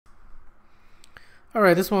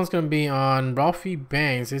Alright, this one's going to be on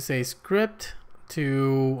rofi-bangs. It's a script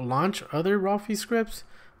to launch other rofi scripts.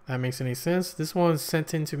 That makes any sense. This one's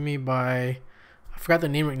sent in to me by, I forgot the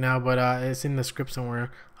name right now, but it's in the script somewhere.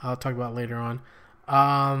 I'll talk about it later on.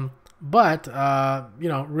 You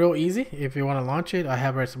know, real easy if you want to launch it. I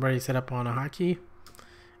have it already set up on a hotkey.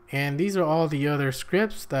 And these are all the other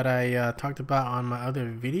scripts that I talked about on my other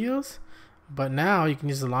videos. But now you can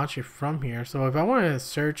just launch it from here. So if I want to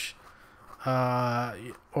search or I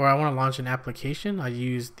want to launch an application, I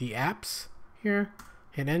use the apps here,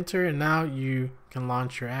 hit enter, and now you can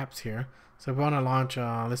launch your apps here. So if I want to launch,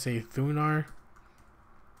 let's say Thunar,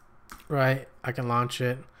 right, I can launch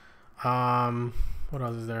it. What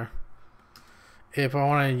else is there? If I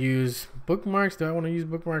want to use bookmarks, do I want to use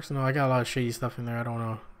bookmarks? No, I got a lot of shady stuff in there. I don't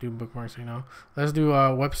want to do bookmarks right now. Let's do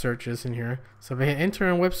web searches in here. So if I hit enter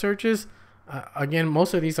in web searches, again,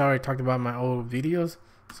 most of these I already talked about in my old videos.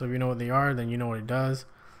 So if you know what they are, then you know what it does.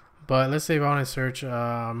 But let's say if I want to search,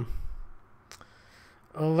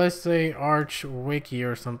 let's say Arch Wiki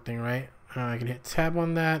or something, right? I can hit tab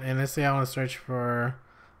on that, and let's say I want to search for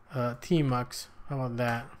tmux. How about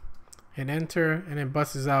that? Hit enter, and it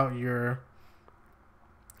busts out your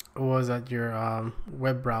your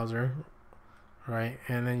web browser, right?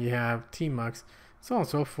 And then you have tmux, so on and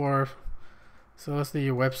so forth. So let's do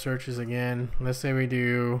your web searches again. Let's say we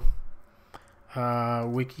do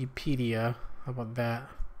Wikipedia. How about that?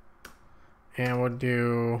 And we'll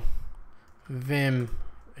do Vim,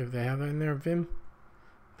 if they have that in there. Vim,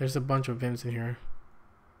 there's a bunch of Vims in here.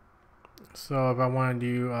 So if I want to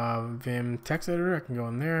do Vim text editor, I can go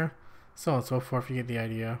in there, so on and so forth. You get the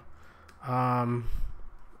idea.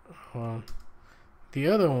 Well, the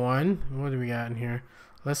other one, what do we got in here?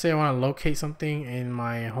 Let's say I want to locate something in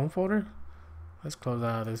my home folder. Let's close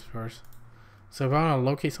out of this first. So if I want to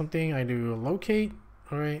locate something, I do locate,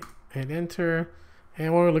 all right, hit enter,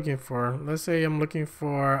 and what we're looking for, let's say I'm looking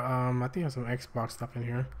for, I think I have some Xbox stuff in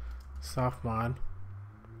here, soft mod.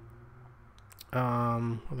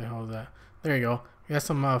 What the hell is that? There you go. We got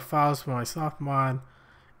some files for my soft mod,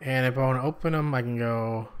 and if I want to open them, I can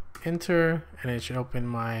go enter, and it should open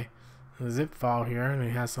my zip file here, and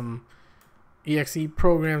it has some exe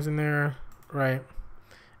programs in there, right?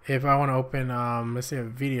 If I want to open, let's say a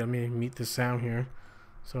video, let me mute the sound here,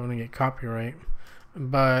 so I don't get copyright.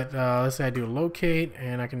 But let's say I do locate,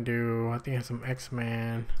 and I can do, I think I have some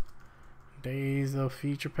X-Men Days of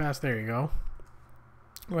Future Past. There you go.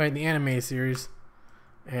 Right, the animated series,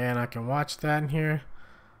 and I can watch that in here.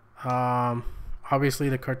 Obviously,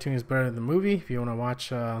 the cartoon is better than the movie if you want to watch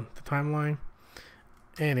the timeline.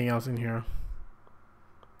 Anything else in here?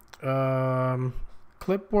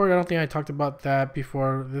 Clipboard, I don't think I talked about that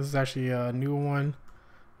before. This is actually a new one.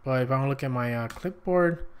 But if I want to look at my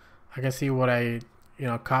clipboard, I can see what I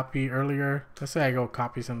copy earlier. Let's say I go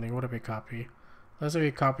copy something. What if I copy? Let's say we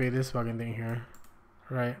copy this fucking thing here,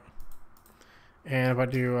 right? And if I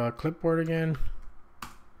do clipboard again,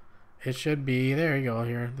 it should be, there you go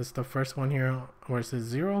here. This is the first one here where it says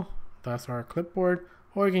 0. That's our clipboard.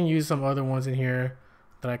 Or you can use some other ones in here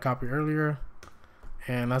that I copied earlier.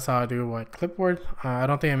 And that's how I do what clipboard. I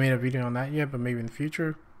don't think I made a video on that yet, but maybe in the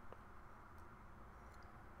future.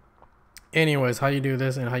 Anyways, how you do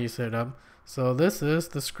this and how you set it up. So this is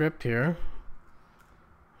the script here.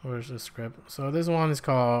 Where's the script? So this one is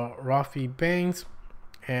called rofi-bangs,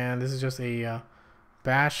 and this is just a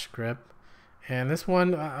bash script. And this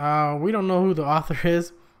one, we don't know who the author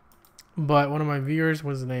is, but one of my viewers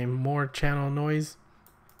was named More Channel Noise.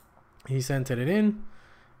 He sent it in,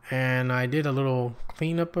 and I did a little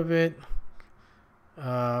cleanup of it.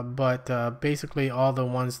 Basically all the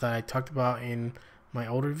ones that I talked about in my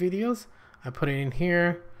older videos, I put it in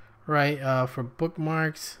here, right? For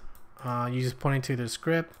bookmarks, you just point to the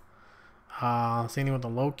script. Same thing with the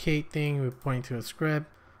locate thing, we're pointing to a script.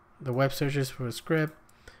 The web searches for a script.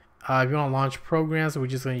 If you want to launch programs, we're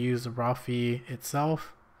just going to use the rofi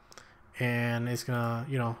itself, and it's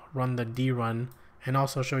gonna run the drun and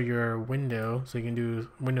also show your window, so you can do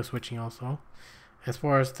window switching also. As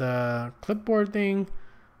far as the clipboard thing,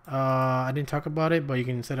 I didn't talk about it, but you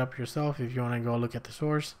can set up yourself if you want to go look at the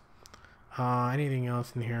source. Anything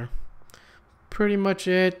else in here? Pretty much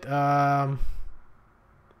it. Yeah,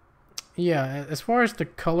 as far as the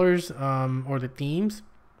colors or the themes,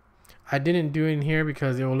 I didn't do it in here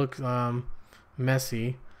because it will look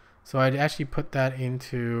messy. So I'd actually put that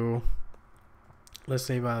into, let's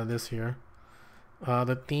save out of this here.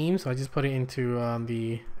 The theme, so I just put it into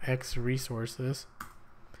the X resources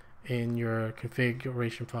in your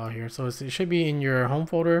configuration file here. So it should be in your home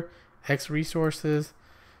folder, X resources,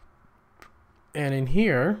 and in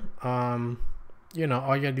here, all you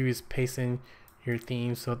gotta do is paste in your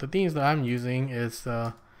themes. So the themes that I'm using is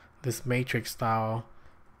this matrix style,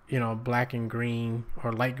 you know, black and green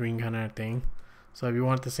or light green kind of thing. So if you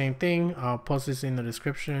want the same thing, I'll post this in the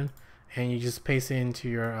description, and you just paste it into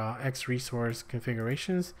your X resource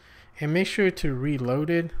configurations, and make sure to reload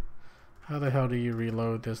it. How the hell do you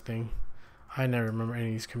reload this thing? I never remember any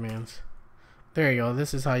of these commands. There you go.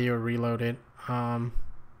 This is how you reload it. You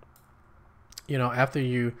know, after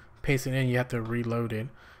you paste it in, you have to reload it,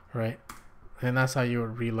 right? And that's how you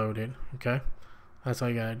would reload it. Okay, that's all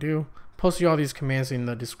you gotta do. Post you all these commands in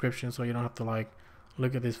the description, so you don't have to like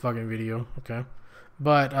look at this fucking video. Okay,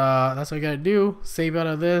 but that's what you gotta do. Save out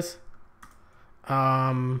of this.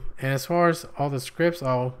 And as far as all the scripts,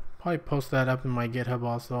 I'll probably post that up in my GitHub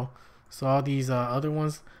also. So all these other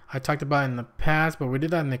ones I talked about in the past, but we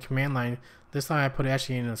did that in the command line. This time I put it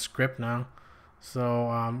actually in a script now.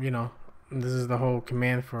 So you know, this is the whole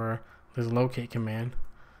command for this locate command.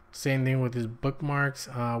 Same thing with these bookmarks.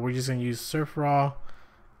 We're just gonna use surf raw.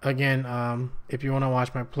 Again, if you want to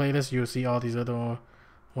watch my playlist, you'll see all these other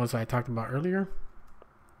ones I talked about earlier.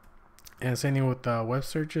 And same thing with web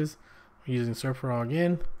searches. We're using surf raw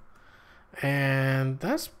again. And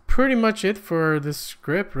that's pretty much it for this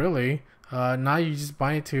script, really. Now you just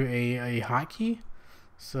bind it to a hotkey.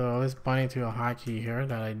 So let's bind it to a hotkey here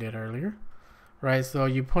that I did earlier. Right, so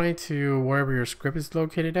you point to wherever your script is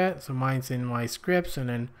located at. So mine's in my scripts, and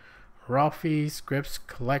then rofi scripts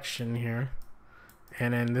collection here.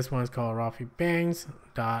 And then this one is called rofi-bangs.sh,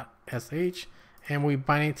 and we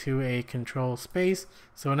bind it to a control space.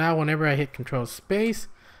 So now whenever I hit control space,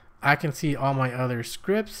 I can see all my other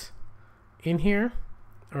scripts in here,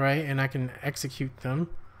 right? And I can execute them,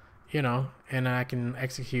 you know, and I can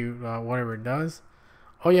execute whatever it does.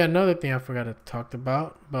 Oh yeah, another thing I forgot to talk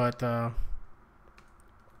about, but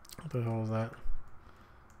what the hell is that?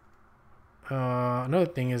 Another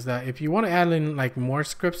thing is that if you want to add in like more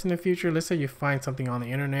scripts in the future, let's say you find something on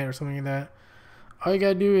the internet or something like that, all you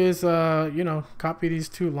gotta do is you know, copy these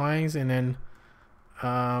two lines, and then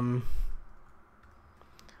I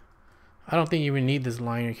don't think you even need this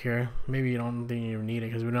line here. Maybe you don't think you even need it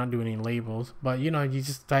because we're not doing any labels, but you know, you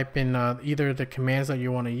just type in either the commands that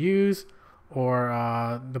you want to use,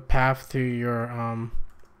 or the path to your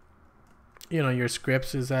you know, your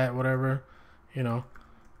scripts is at whatever, you know,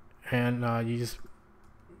 and you just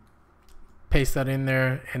paste that in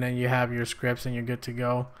there, and then you have your scripts and you're good to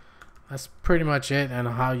go. That's pretty much it, and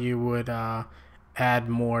how you would add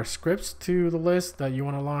more scripts to the list that you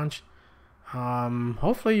want to launch.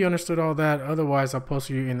 Hopefully you understood all that. Otherwise, I'll post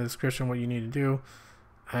you in the description what you need to do,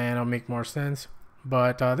 and it'll make more sense.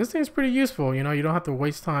 But this thing is pretty useful. You know, you don't have to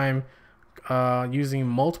waste time using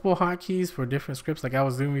multiple hotkeys for different scripts like I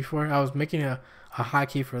was doing before. I was making a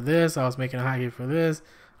hotkey for this, I was making a hotkey for this,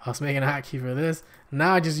 I was making a hotkey for this.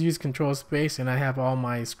 Now I just use control space, and I have all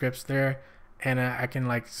my scripts there, and I can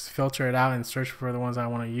like filter it out and search for the ones I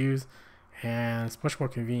want to use, and it's much more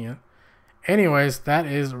convenient. Anyways, that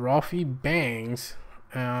is rofi-bangs.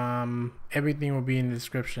 Everything will be in the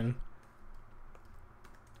description.